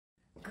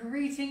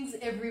Greetings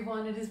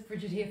everyone, it is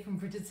Bridget here from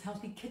Bridget's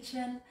Healthy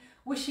Kitchen,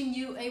 wishing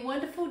you a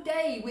wonderful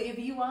day wherever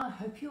you are. I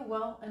hope you're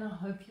well and I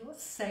hope you're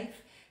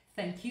safe.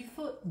 Thank you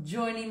for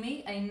joining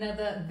me.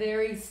 Another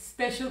very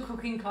special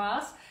cooking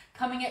class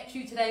coming at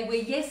you today where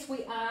yes,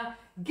 we are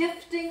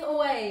gifting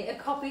away a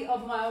copy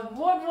of my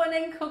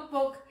award-winning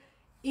cookbook,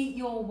 Eat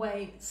Your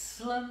Way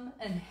Slim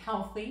and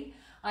Healthy.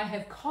 I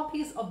have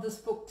copies of this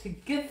book to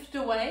gift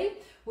away,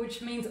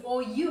 which means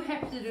all you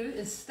have to do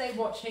is stay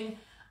watching,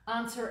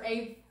 answer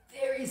a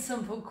very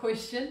simple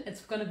question.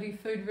 It's going to be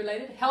food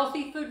related,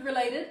 healthy food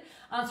related.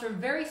 Answer a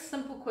very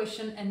simple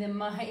question and then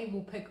Mahi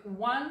will pick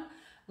one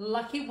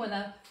lucky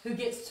winner who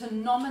gets to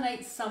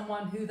nominate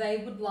someone who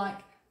they would like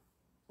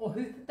or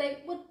who they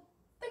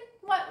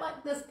might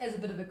like this as a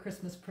bit of a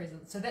Christmas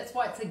present. So that's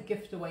why it's a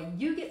gift away.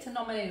 You get to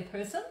nominate a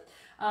person.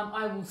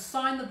 I will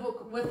sign the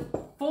book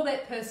for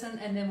that person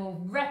and then we'll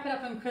wrap it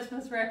up in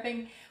Christmas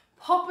wrapping,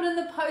 pop it in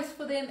the post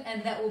for them,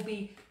 and that will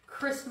be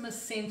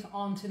Christmas sent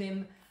on to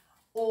them,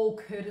 all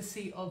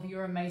courtesy of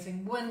your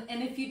amazing win.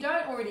 And if you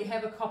don't already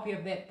have a copy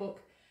of that book,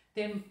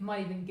 then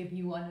might even give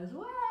you one as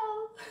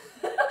well.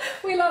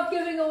 We love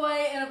giving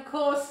away, and of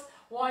course,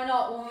 why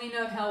not when we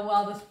know how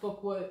well this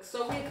book works?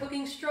 So we're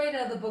cooking straight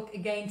out of the book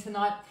again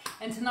tonight,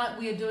 and tonight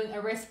we are doing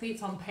a recipe.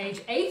 It's on page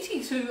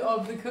 82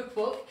 of the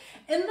cookbook.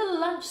 In the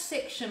lunch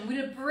section, we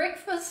did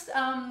breakfast.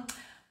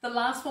 The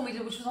last one we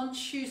did, which was on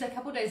Tuesday, a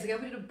couple of days ago,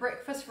 we did a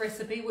breakfast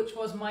recipe, which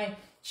was my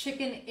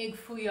chicken egg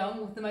fouillon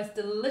with the most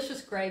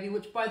delicious gravy,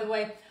 which, by the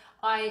way,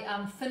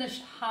 I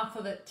finished half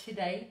of it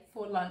today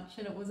for lunch,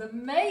 and it was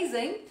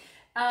amazing.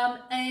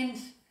 And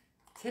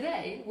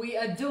today we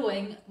are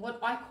doing what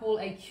I call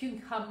a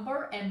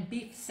cucumber and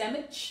beef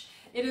sandwich.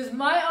 It is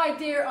my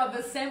idea of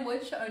a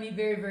sandwich, only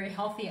very, very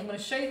healthy. I'm going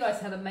to show you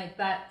guys how to make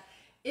that.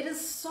 It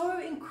is so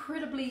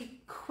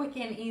incredibly quick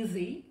and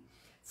easy.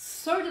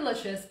 So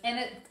delicious, and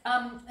it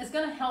is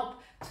going to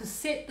help to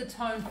set the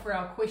tone for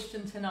our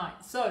question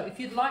tonight. So if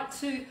you'd like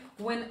to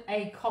win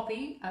a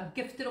copy,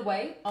 gifted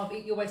away, of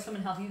Eat Your Way Slim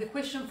and Healthy, the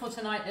question for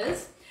tonight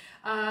is,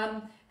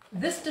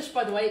 this dish,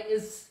 by the way,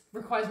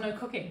 requires no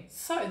cooking.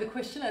 So the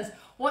question is,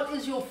 what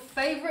is your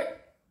favorite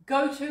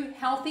go-to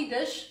healthy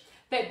dish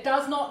that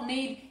does not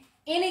need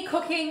any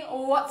cooking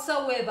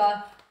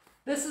whatsoever?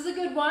 This is a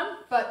good one,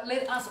 but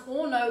let us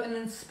all know and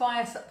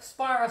inspire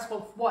us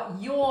with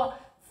what your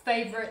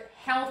favorite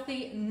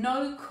healthy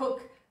no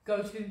cook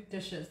go-to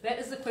dishes. That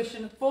is the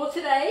question for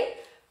today.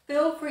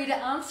 Feel free to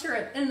answer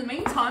it. In the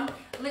meantime,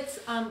 let's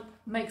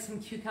make some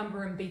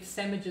cucumber and beef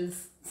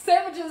sandwiches.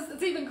 Sandwiches,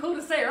 it's even cool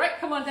to say, right?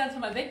 Come on down to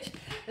my bench.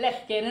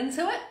 Let's get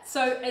into it.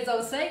 So as I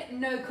was saying,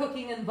 no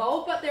cooking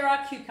involved, but there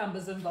are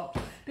cucumbers involved.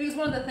 Because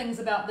one of the things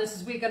about this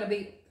is we're going to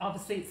be,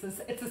 obviously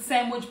it's a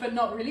sandwich, but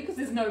not really because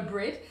there's no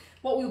bread.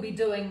 What we'll be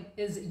doing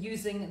is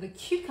using the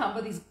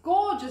cucumber, these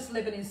gorgeous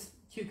Lebanese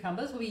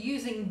cucumbers. We'll be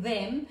using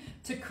them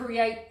to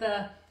create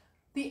the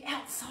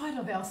outside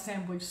of our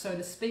sandwich, so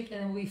to speak,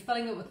 and we'll be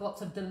filling it with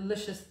lots of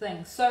delicious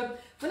things. So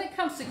when it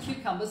comes to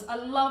cucumbers, I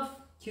love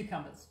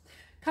cucumbers.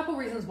 A couple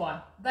reasons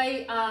why.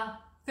 They are,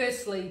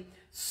 firstly,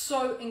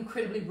 so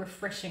incredibly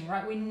refreshing,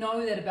 right? We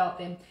know that about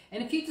them.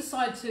 And if you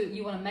decide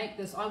you want to make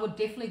this, I would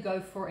definitely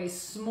go for a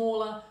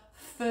smaller,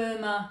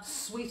 firmer,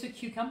 sweeter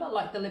cucumber,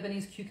 like the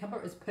Lebanese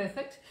cucumber is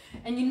perfect.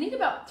 And you need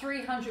about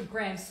 300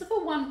 grams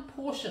for one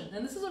portion.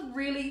 And this is a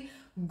really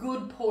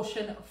good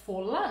portion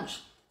for lunch.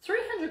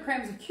 300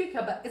 grams of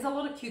cucumber is a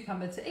lot of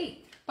cucumber to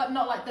eat, but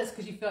not like this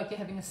because you feel like you're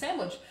having a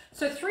sandwich.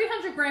 So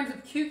 300 grams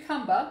of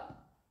cucumber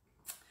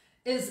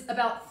is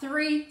about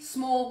 3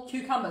 small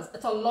cucumbers.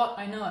 It's a lot,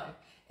 I know.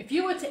 If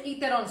you were to eat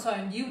that on its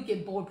own, you would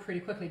get bored pretty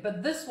quickly.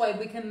 But this way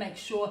we can make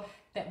sure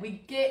that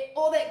we get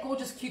all that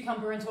gorgeous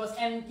cucumber into us.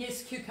 And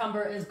yes,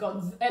 cucumber has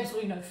got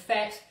absolutely no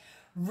fat.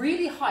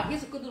 Really high,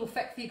 here's a good little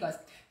fact for you guys.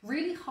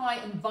 Really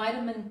high in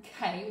vitamin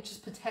K, which is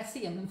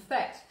potassium. In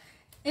fact,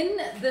 in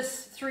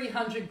this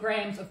 300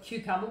 grams of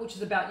cucumber, which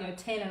is about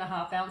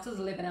 10.5 ounces,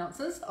 11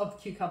 ounces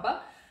of cucumber,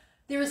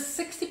 there is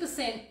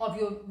 60% of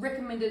your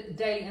recommended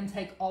daily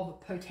intake of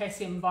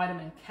potassium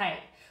vitamin K.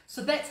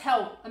 So that's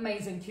how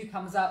amazing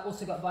cucumbers are.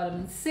 Also got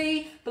vitamin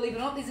C. Believe it or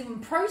not, there's even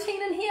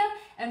protein in here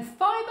and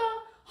fiber,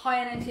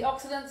 high in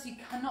antioxidants. You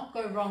cannot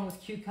go wrong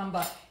with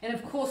cucumber. And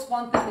of course,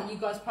 one thing that you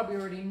guys probably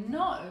already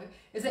know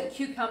is that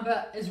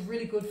cucumber is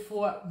really good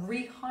for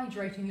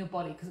rehydrating your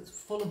body because it's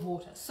full of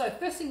water. So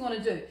first thing you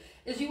want to do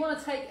is you want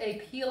to take a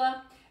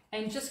peeler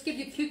and just give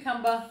your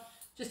cucumber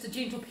just a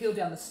gentle peel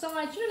down the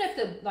sides. You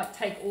don't have to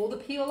take all the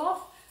peel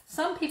off.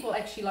 Some people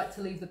actually like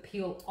to leave the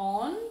peel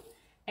on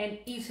and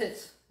eat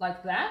it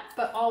like that,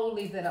 but I will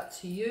leave that up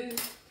to you.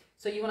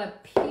 So you want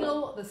to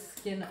peel the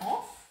skin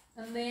off,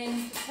 and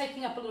then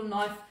taking up a little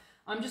knife,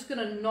 I'm just going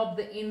to knob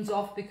the ends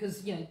off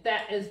because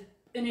that is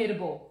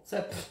inedible.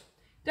 So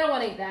don't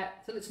want to eat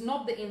that. So let's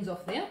knob the ends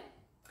off there,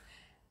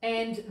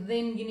 and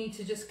then you need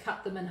to just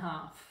cut them in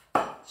half.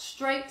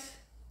 Straight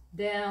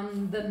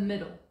down the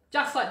middle,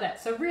 just like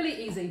that. So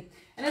really easy.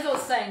 And as I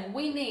was saying,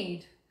 we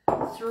need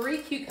 3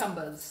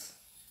 cucumbers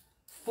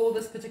for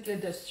this particular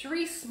dish.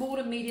 3 small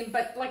to medium,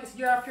 but like I said,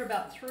 you're after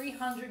about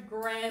 300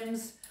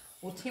 grams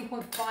or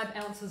 10.5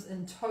 ounces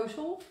in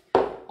total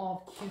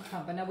of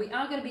cucumber. Now we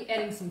are going to be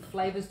adding some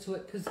flavors to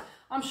it because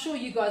I'm sure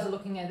you guys are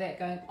looking at that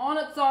going, on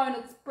its own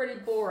it's pretty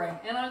boring,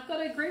 and I've got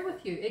to agree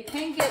with you. It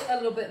can get a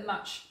little bit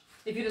much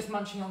if you're just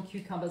munching on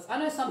cucumbers. I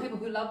know some people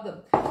who love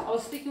them. I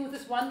was speaking with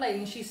this one lady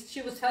and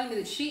she was telling me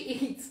that she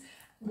eats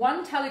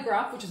one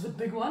telegraph, which is a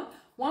big one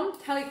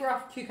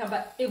telegraph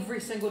cucumber every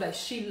single day.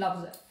 She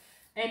loves it.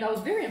 And I was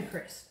very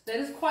impressed. That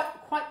is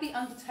quite the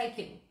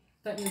undertaking.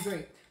 Don't you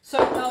agree? So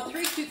our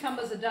 3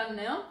 cucumbers are done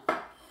now.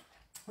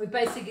 We've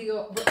basically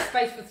got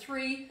space for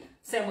 3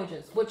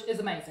 sandwiches, which is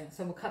amazing.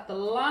 So we'll cut the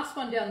last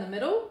one down the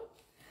middle.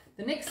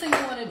 The next thing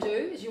you want to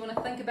do is you want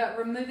to think about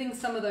removing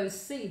some of those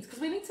seeds,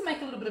 because we need to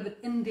make a little bit of an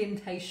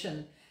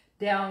indentation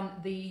down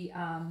the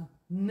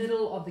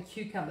middle of the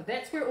cucumber.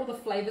 That's where all the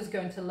flavor is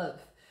going to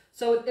live.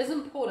 So it is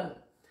important.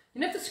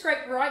 You don't have to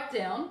scrape right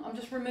down. I'm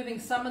just removing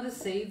some of the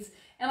seeds.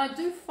 And I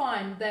do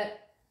find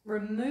that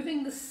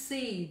removing the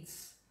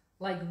seeds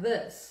like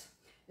this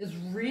is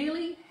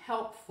really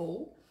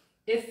helpful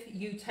if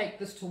you take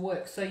this to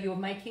work. So you're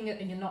making it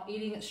and you're not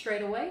eating it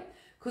straight away,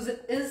 because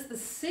it is the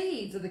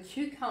seeds of the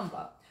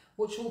cucumber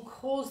which will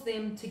cause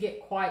them to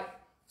get quite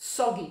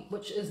soggy,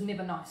 which is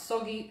never nice.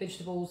 Soggy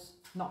vegetables,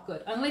 not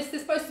good. Unless they're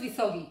supposed to be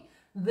soggy.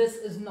 This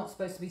is not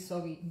supposed to be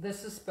soggy.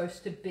 This is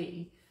supposed to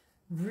be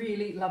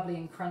really lovely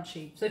and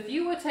crunchy. So if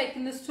you were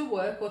taking this to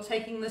work or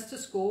taking this to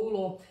school,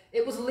 or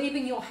it was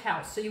leaving your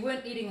house, so you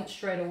weren't eating it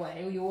straight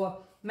away, or you were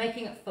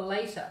making it for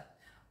later,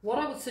 what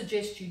I would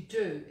suggest you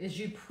do is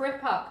you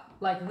prep up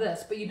like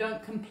this, but you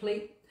don't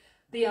complete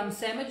the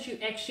sandwich. You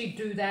actually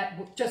do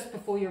that just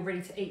before you're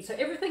ready to eat. So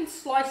everything's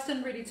sliced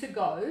and ready to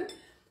go,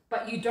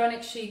 but you don't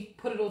actually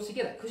put it all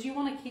together because you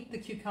want to keep the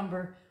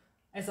cucumber,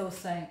 as I was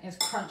saying, as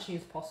crunchy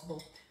as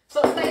possible.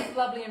 So it stays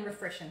lovely and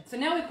refreshing. So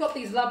now we've got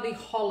these lovely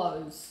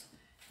hollows,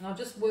 and I'll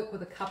just work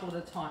with a couple at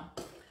a time.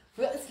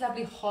 We've got this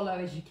lovely hollow,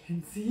 as you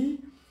can see,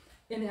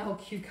 in our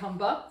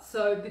cucumber.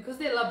 So because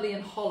they're lovely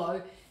and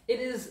hollow,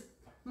 it is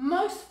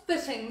most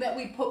fitting that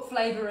we put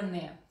flavor in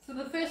there. So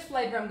the first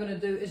flavor I'm going to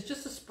do is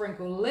just a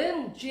sprinkle,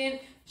 little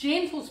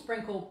gentle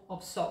sprinkle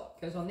of salt.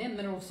 Goes on there,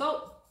 mineral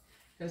salt,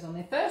 goes on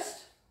there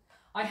first.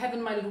 I have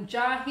in my little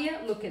jar here,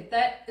 look at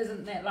that,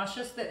 isn't that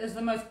luscious? That is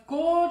the most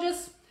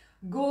gorgeous,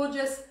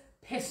 gorgeous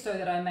pesto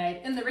that I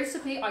made. In the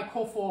recipe, I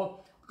call for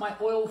my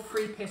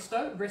oil-free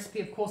pesto. The recipe,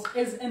 of course,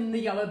 is in the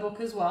yellow book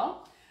as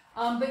well.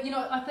 But you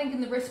know, I think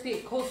in the recipe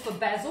it calls for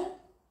basil.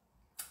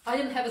 I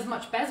didn't have as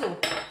much basil,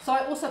 so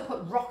I also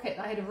put rocket.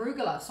 I had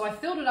arugula, so I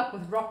filled it up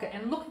with rocket,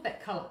 and look at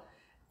that color.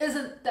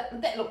 Isn't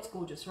that looks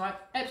gorgeous, right?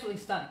 Absolutely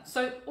stunning.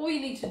 So all you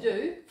need to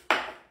do,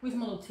 where's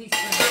my little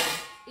teaspoon?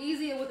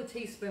 Easier with a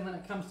teaspoon when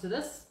it comes to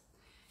this,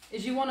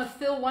 is you want to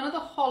fill one of the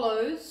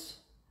hollows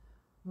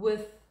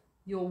with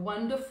your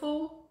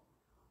wonderful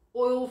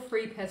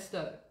oil-free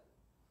pesto.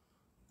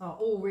 Oh,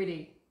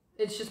 already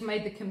it's just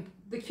made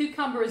the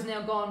cucumber is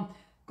now gone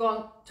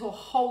to a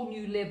whole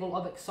new level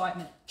of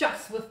excitement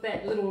just with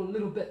that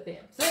little bit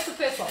there. So that's the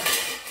first hollow.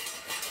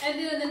 And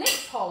then in the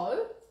next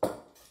hollow,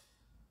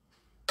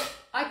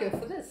 I go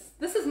for this.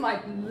 This is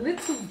my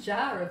little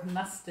jar of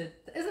mustard.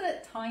 Isn't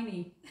it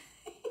tiny?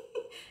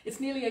 It's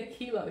nearly a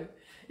kilo.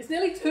 It's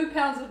nearly 2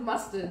 pounds of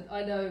mustard.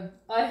 I know.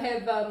 I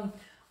have a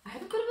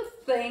bit of a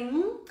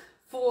thing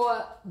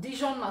for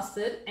Dijon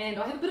mustard, and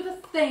I have a bit of a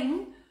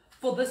thing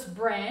for this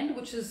brand,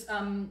 which is,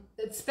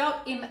 it's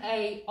spelled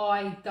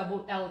M-A-I-L-L-E,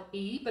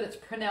 but it's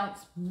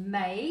pronounced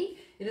May.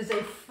 It is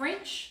a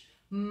French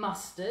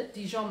mustard,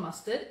 Dijon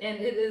mustard, and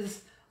it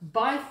is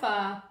by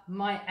far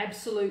my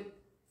absolute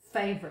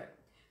favorite.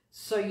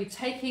 So you're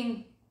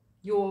taking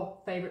your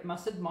favorite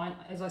mustard. Mine,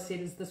 as I said,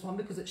 is this one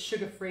because it's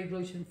sugar-free,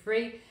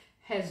 gluten-free,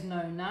 has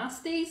no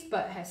nasties,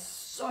 but has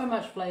so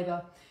much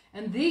flavor.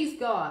 And these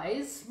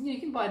guys, you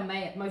can buy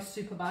May at most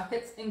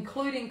supermarkets,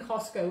 including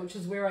Costco, which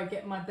is where I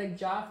get my big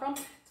jar from.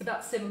 It's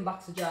about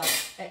 $7 a jar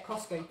at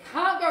Costco. You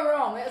can't go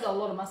wrong. That is a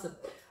lot of mustard.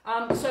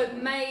 So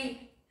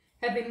May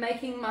have been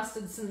making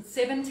mustard since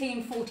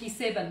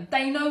 1747.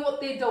 They know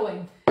what they're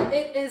doing.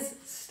 It is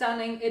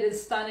stunning. It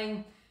is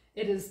stunning.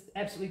 It is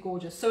absolutely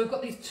gorgeous. So we've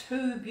got these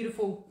 2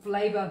 beautiful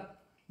flavor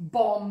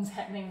bombs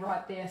happening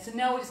right there. So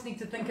now we just need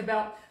to think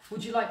about,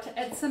 would you like to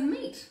add some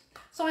meat?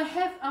 So I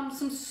have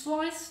some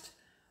sliced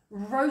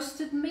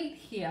roasted meat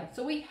here.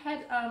 So we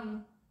had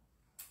a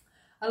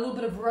little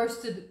bit of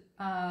roasted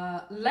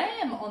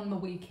lamb on the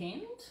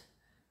weekend.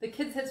 The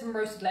kids had some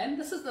roasted lamb.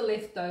 This is the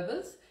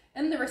leftovers.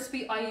 In the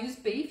recipe I use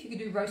beef. You could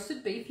do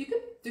roasted beef. You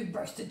could do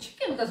roasted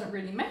chicken. It doesn't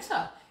really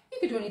matter. You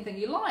could do anything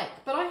you like.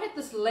 But I had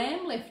this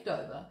lamb left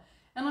over,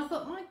 and I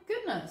thought, my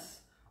goodness,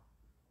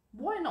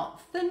 why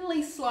not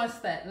thinly slice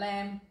that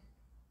lamb?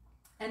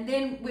 And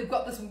then we've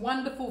got this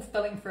wonderful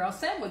filling for our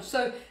sandwich.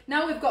 So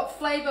now we've got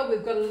flavor,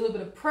 we've got a little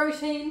bit of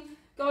protein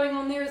going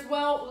on there as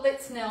well.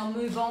 Let's now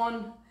move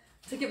on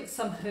to give it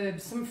some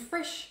herbs, some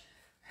fresh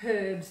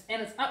herbs.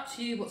 And it's up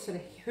to you what sort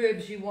of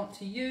herbs you want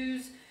to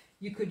use.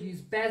 You could use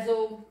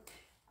basil,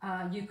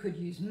 you could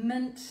use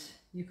mint,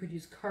 you could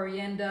use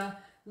coriander.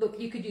 Look,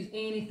 you could use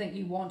anything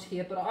you want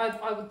here, but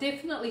I would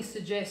definitely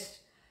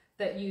suggest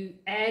that you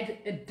add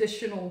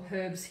additional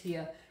herbs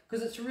here,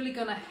 because it's really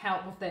going to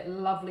help with that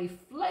lovely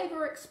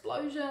flavor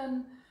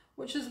explosion,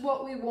 which is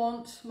what we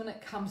want when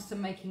it comes to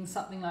making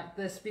something like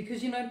this,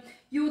 because you know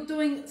you're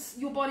doing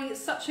your body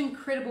such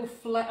incredible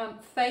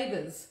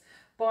favors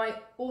by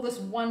all this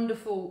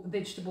wonderful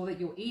vegetable that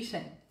you're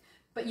eating.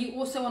 But you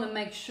also want to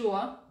make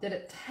sure that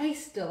it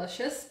tastes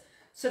delicious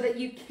so that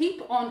you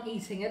keep on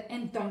eating it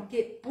and don't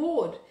get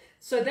bored.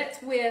 So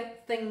that's where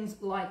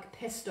things like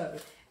pesto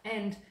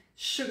and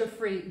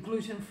sugar-free,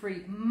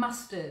 gluten-free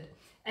mustard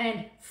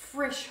and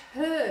fresh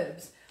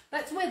herbs,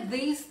 that's where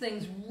these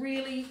things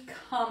really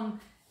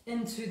come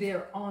into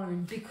their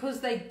own,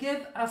 because they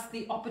give us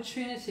the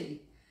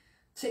opportunity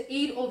to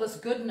eat all this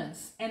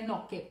goodness and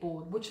not get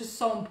bored, which is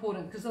so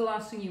important, because the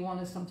last thing you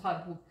want is some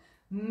type of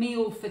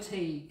meal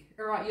fatigue.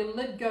 All right, your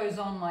lid goes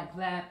on like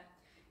that,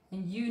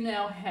 and you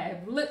now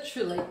have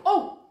literally,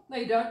 oh, no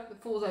you don't,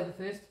 it falls over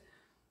first.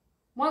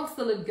 Once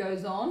the lid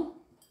goes on,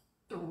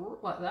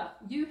 like that,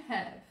 you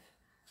have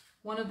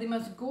one of the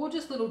most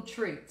gorgeous little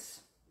treats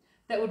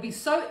that would be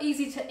so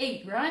easy to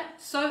eat, right?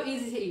 So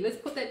easy to eat. Let's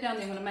put that down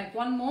there. I'm going to make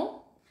one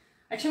more.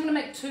 Actually, I'm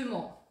going to make two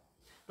more,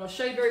 but I'll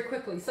show you very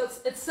quickly. So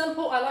it's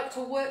simple. I like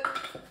to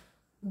work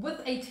with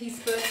a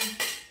teaspoon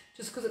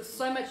just because it's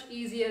so much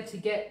easier to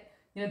get,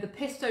 you know, the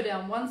pesto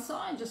down one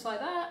side, just like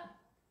that.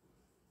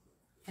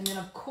 And then,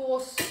 of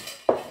course,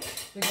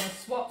 we're going to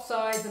swap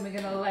sides and we're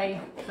going to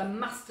lay the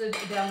mustard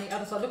down the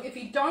other side. Look, if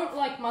you don't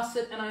like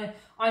mustard, and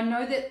I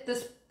know that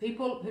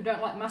people who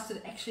don't like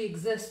mustard actually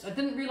exist. I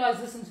didn't realize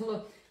this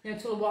until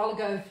a while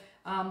ago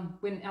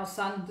when our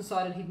son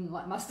decided he didn't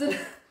like mustard.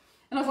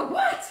 And I was like,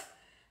 what?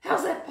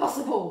 How's that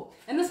possible?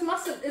 And this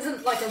mustard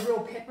isn't like a real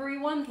peppery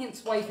one,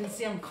 hence why you can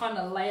see I'm kind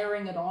of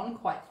layering it on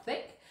quite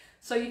thick.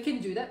 So you can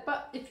do that,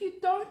 but if you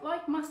don't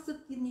like mustard,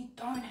 then you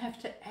don't have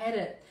to add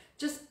it.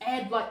 Just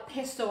add like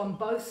pesto on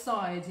both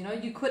sides, you know.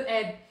 You could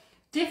add,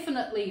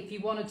 definitely if you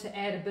wanted to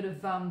add a bit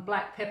of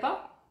black pepper,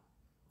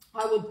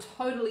 I would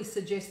totally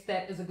suggest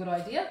that is a good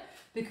idea,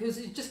 because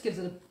it just gives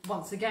it,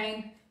 once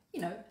again,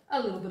 you know, a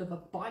little bit of a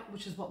bite,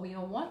 which is what we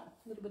all want.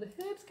 A little bit of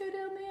herbs go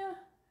down there.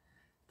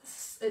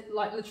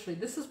 Like literally,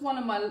 this is one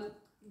of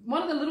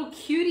the little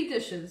cutie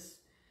dishes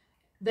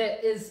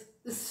that is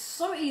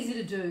so easy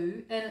to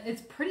do, and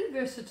it's pretty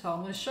versatile.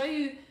 I'm going to show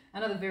you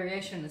another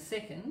variation in a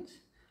second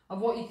of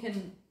what you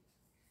can,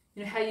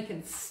 you know, how you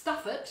can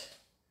stuff it,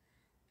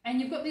 and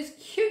you've got these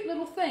cute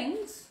little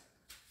things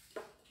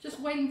just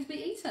waiting to be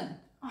eaten.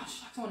 Oh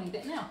shucks, I want to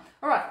eat that now.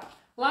 All right,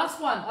 last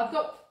one. I've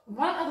got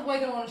one other way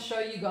that I want to show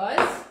you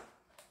guys.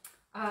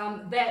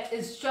 That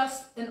is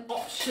just an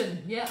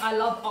option. Yeah, I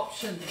love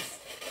options.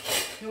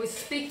 You know, we're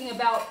speaking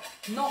about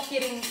not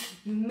getting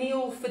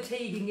meal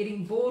fatigue and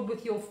getting bored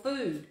with your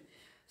food.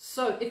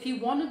 So if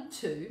you wanted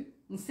to,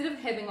 instead of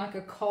having like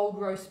a cold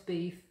roast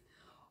beef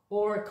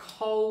or a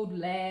cold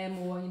lamb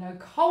or, you know,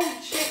 cold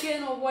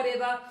chicken or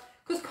whatever,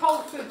 because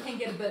cold food can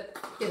get a bit,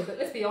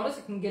 let's be honest,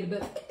 it can get a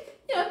bit,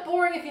 you know,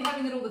 boring if you're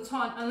having it all the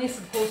time, unless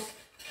of course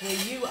where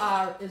you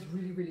are is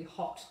really, really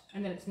hot,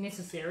 and then it's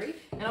necessary.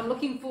 And I'm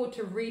looking forward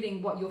to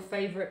reading what your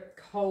favorite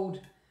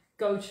cold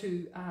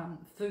go-to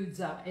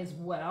foods are as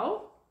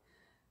well.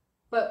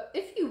 But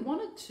if you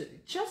wanted to,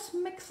 just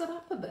mix it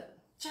up a bit,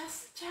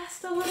 just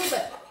a little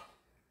bit.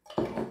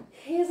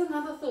 Here's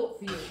another thought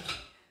for you.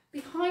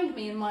 Behind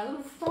me in my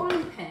little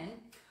frying pan,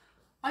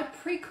 I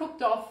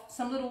pre-cooked off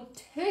some little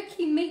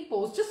turkey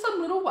meatballs, just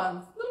some little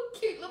ones, little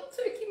cute little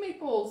turkey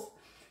meatballs.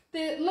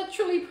 They're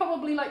literally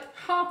probably like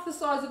half the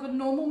size of a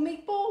normal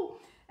meatball.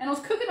 And I was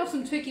cooking up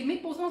some turkey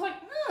meatballs and I was like,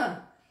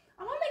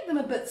 I might make them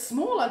a bit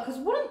smaller, because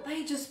wouldn't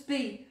they just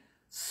be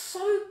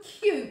so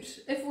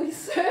cute if we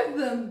serve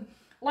them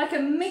like a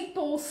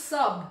meatball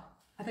sub?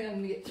 I think I'm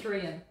going to get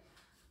 3 in.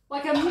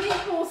 Like a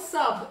meatball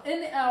sub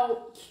in our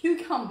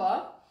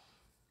cucumber.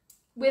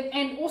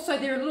 And also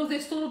they're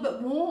still a little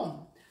bit warm.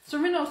 So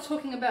remember I was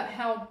talking about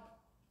how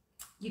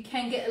you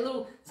can get a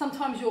little,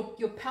 sometimes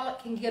your palate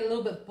can get a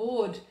little bit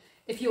bored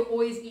if you're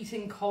always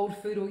eating cold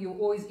food or you're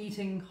always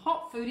eating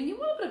hot food and you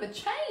want a bit of a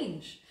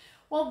change.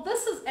 Well,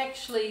 this is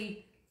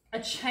actually a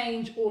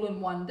change all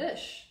in one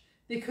dish,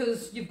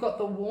 because you've got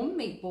the warm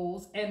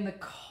meatballs and the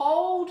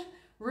cold,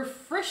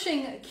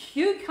 refreshing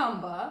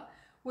cucumber,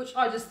 which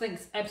I just think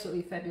is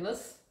absolutely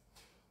fabulous.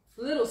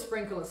 A little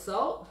sprinkle of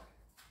salt.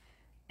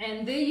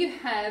 And there you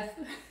have,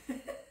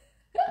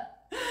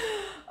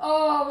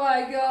 oh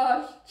my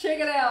gosh, check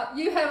it out.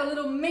 You have a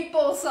little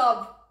meatball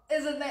sub.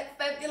 Isn't that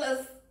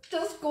fabulous?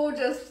 Just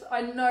gorgeous.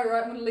 I know,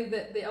 right? I'm going to leave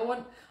that there. I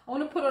want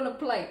to put on a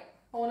plate.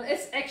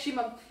 It's actually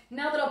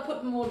now that I've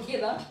put them all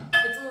together,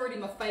 it's already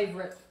my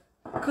favorite,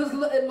 because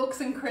it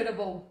looks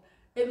incredible.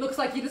 It looks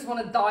like you just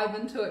want to dive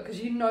into it, because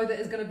you know that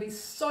it's going to be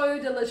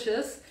so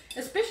delicious,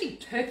 especially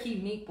turkey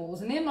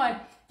meatballs. And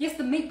then yes,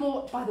 the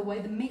meatball, by the way,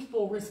 the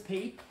meatball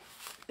recipe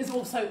is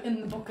also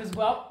in the book as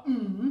well.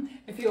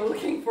 If you're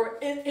looking for it,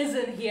 it is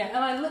in here. And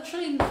I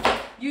literally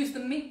used the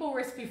meatball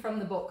recipe from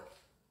the book.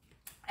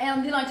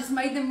 And then I just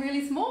made them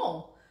really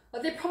small.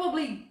 Like they're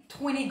probably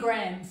 20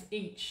 grams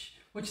each,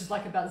 which is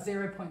like about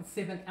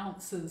 0.7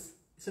 ounces.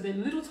 So they're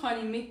little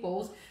tiny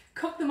meatballs,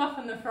 cooked them up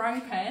in the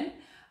frying pan,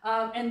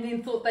 and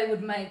then thought they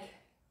would make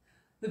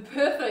the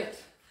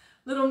perfect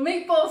little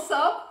meatball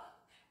sub,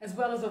 as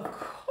well as, of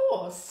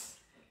course,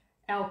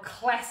 our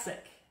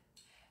classic,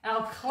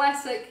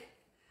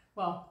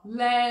 well,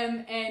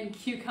 lamb and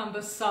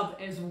cucumber sub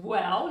as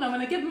well. And I'm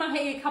going to give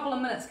Mahi a couple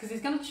of minutes because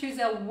he's going to choose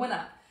our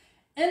winner.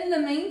 In the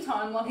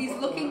meantime, while he's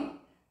looking,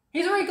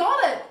 he's already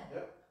got it.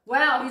 Yep.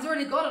 Wow, he's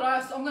already got it.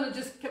 I'm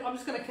just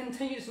going to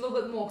continue just a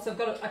little bit more because I've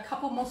got a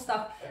couple more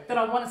stuff that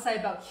I want to say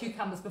about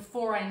cucumbers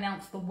before I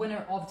announce the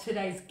winner of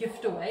today's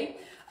gift away.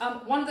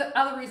 One of the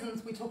other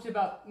reasons we talked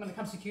about when it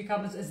comes to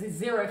cucumbers is they're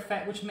zero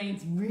fat, which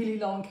means really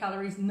low in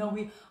calories.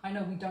 I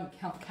know we don't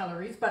count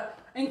calories, but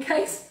in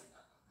case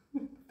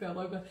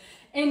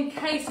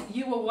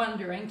you were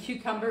wondering,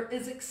 cucumber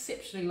is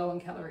exceptionally low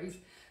in calories.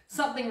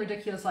 Something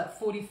ridiculous like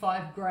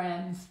 45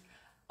 grams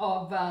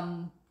of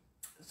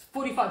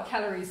 45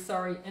 calories,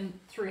 sorry, and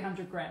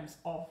 300 grams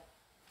of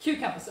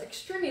cucumbers. So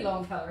extremely low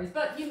in calories,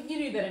 but you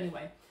knew that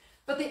anyway.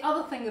 But the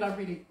other thing that I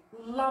really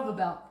love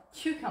about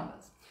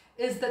cucumbers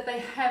is that they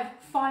have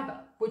fiber,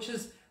 which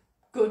is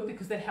good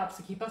because that helps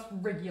to keep us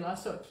regular.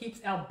 So it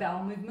keeps our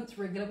bowel movements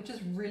regular, which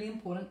is really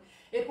important.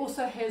 It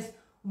also has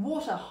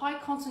water, high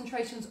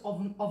concentrations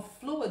of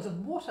fluids,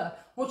 of water,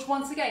 which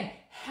once again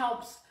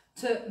helps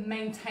to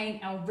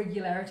maintain our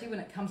regularity when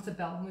it comes to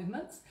bowel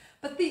movements.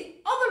 But the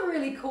other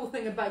really cool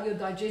thing about your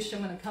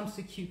digestion when it comes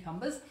to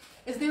cucumbers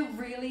is they're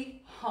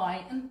really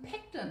high in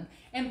pectin.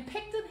 And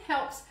pectin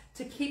helps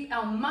to keep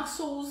our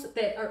muscles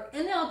that are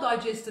in our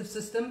digestive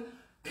system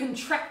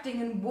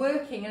contracting and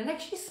working, and it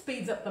actually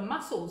speeds up the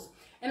muscles.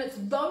 And it's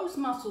those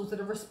muscles that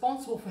are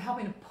responsible for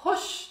helping to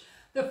push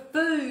the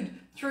food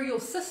through your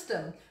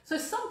system. So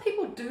some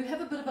people do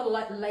have a bit of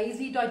a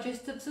lazy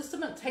digestive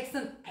system, and it takes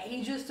them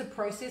ages to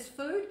process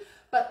food.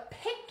 But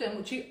pectin,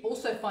 which you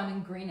also find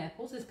in green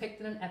apples, there's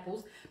pectin in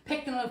apples,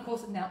 pectin of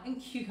course now in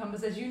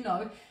cucumbers, as you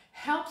know,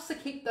 helps to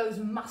keep those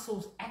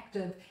muscles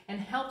active and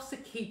helps to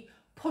keep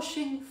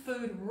pushing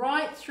food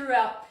right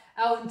throughout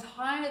our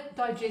entire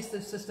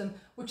digestive system,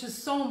 which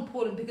is so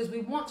important because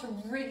we want to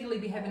regularly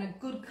be having a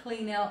good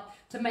clean out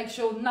to make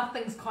sure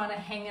nothing's kind of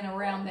hanging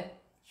around that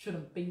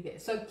shouldn't be there.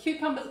 So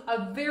cucumbers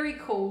are very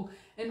cool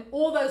in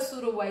all those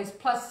sort of ways,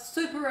 plus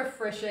super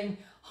refreshing,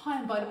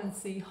 high in vitamin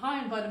C,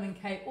 high in vitamin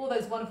K, all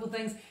those wonderful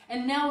things.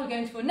 And now we're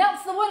going to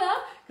announce the winner,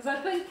 because I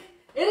think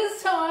it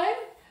is time.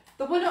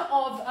 The winner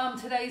of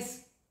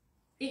today's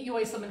Eat Your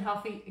Way Slim and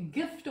Healthy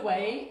gift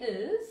away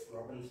is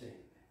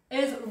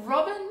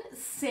Robin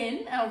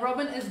Sen.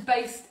 Robin is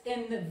based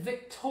in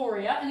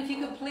Victoria, and if you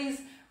could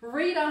please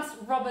read us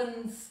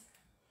Robin's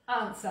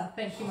answer.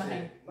 Thank you,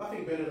 Mahi.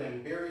 Nothing better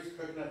than berries,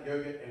 coconut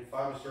yogurt, and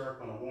fiber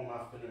syrup on a warm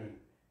afternoon.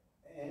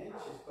 And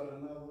she's got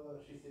another.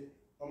 She said,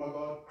 "Oh my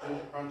God,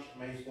 ginger crunch,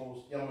 maize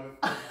balls, yellow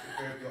to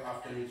curb your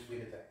afternoon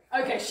sweet attack."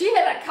 Okay, she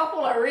had a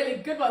couple of really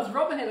good ones.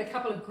 Robin had a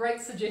couple of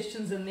great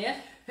suggestions in there.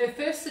 Her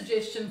first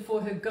suggestion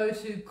for her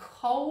go-to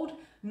cold,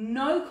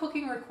 no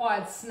cooking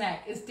required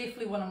snack is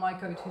definitely one of my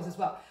go-tos as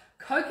well.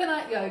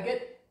 Coconut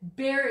yogurt,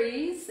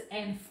 berries,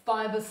 and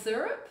fiber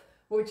syrup,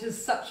 which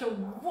is such a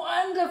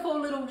wonderful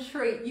little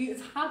treat.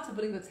 It's hard to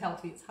believe it's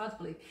healthy. It's hard to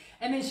believe.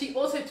 And then she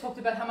also talked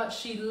about how much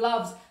she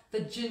loves the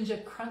ginger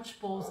crunch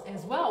balls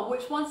as well,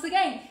 which once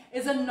again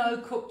is a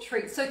no-cook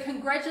treat. So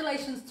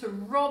congratulations to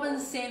Robin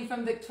Sen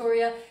from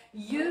Victoria.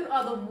 You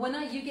are the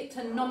winner. You get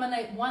to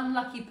nominate one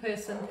lucky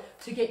person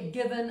to get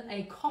given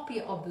a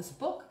copy of this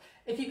book.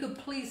 If you could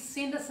please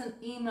send us an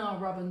email,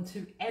 Robin,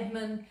 to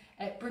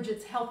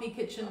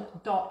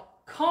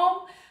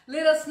admin@bridgetshealthykitchen.com.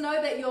 Let us know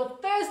that you're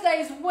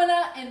Thursday's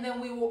winner, and then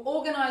we will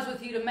organize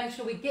with you to make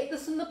sure we get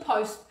this in the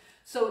post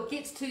so it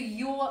gets to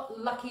your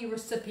lucky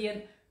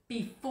recipient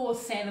before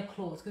Santa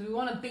Claus, because we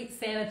want to beat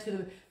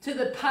Santa to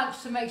the punch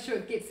to make sure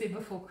it gets there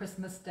before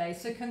Christmas Day.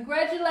 So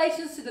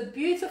congratulations to the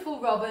beautiful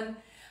Robin,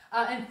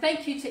 and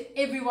thank you to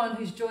everyone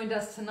who's joined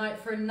us tonight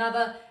for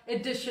another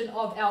edition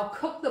of our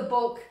Cook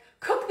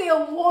the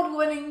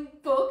award-winning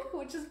book,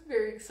 which is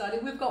very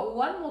exciting. We've got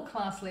one more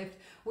class left,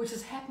 which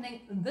is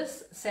happening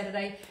this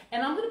Saturday,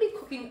 and I'm going to be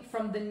cooking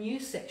from the new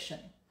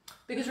section,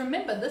 because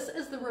remember, this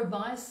is the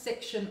revised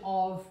section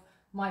of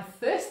my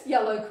first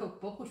yellow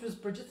cookbook, which was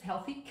Bridget's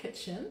Healthy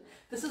Kitchen.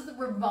 This is the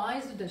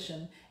revised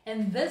edition,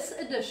 and this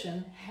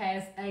edition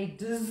has a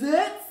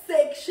dessert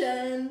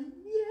section.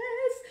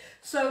 Yes!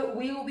 So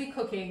we will be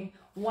cooking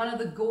one of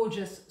the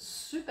gorgeous,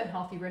 super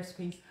healthy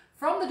recipes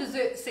from the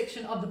dessert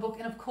section of the book,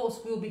 and of course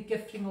we'll be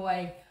gifting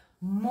away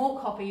more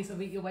copies of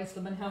Eat Your Way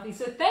Slim and Healthy.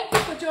 So thank you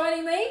for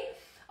joining me.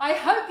 I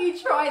hope you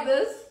try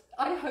this.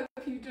 I hope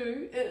you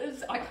do.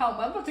 I can't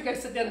wait. I'm about to go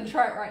sit down and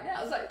try it right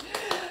now. So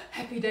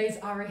happy days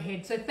are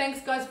ahead. So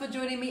thanks guys for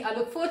joining me. I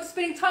look forward to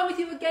spending time with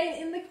you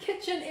again in the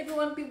kitchen.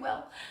 Everyone be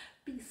well,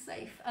 be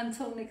safe.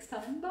 Until next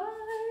time,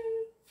 bye.